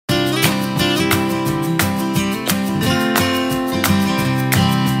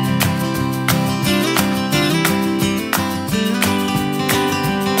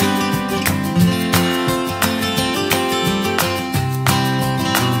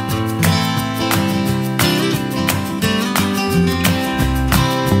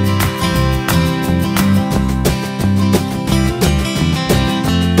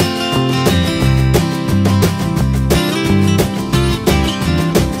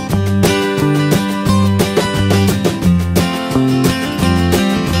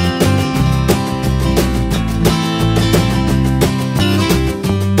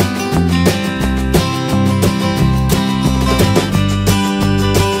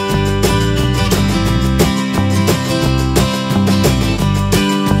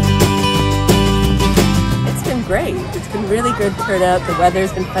really good turnout. The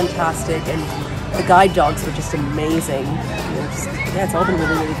weather's been fantastic, and the guide dogs were just amazing. Yeah, it's all been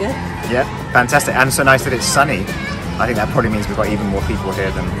really, really good. Yeah, fantastic, and so nice that it's sunny. I think that probably means we've got even more people here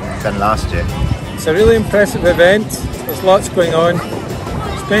than last year. It's a really impressive event. There's lots going on,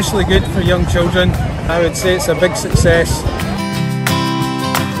 especially good for young children. I would say it's a big success.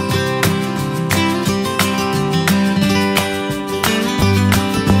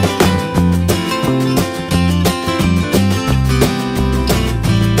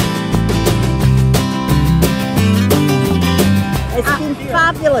 It's been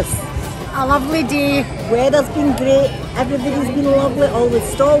fabulous. A lovely day. Weather's been great. Everybody's been lovely. All the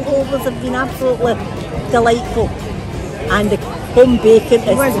stall holders have been absolutely delightful. And the home bacon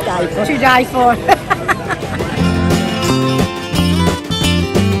is to die for.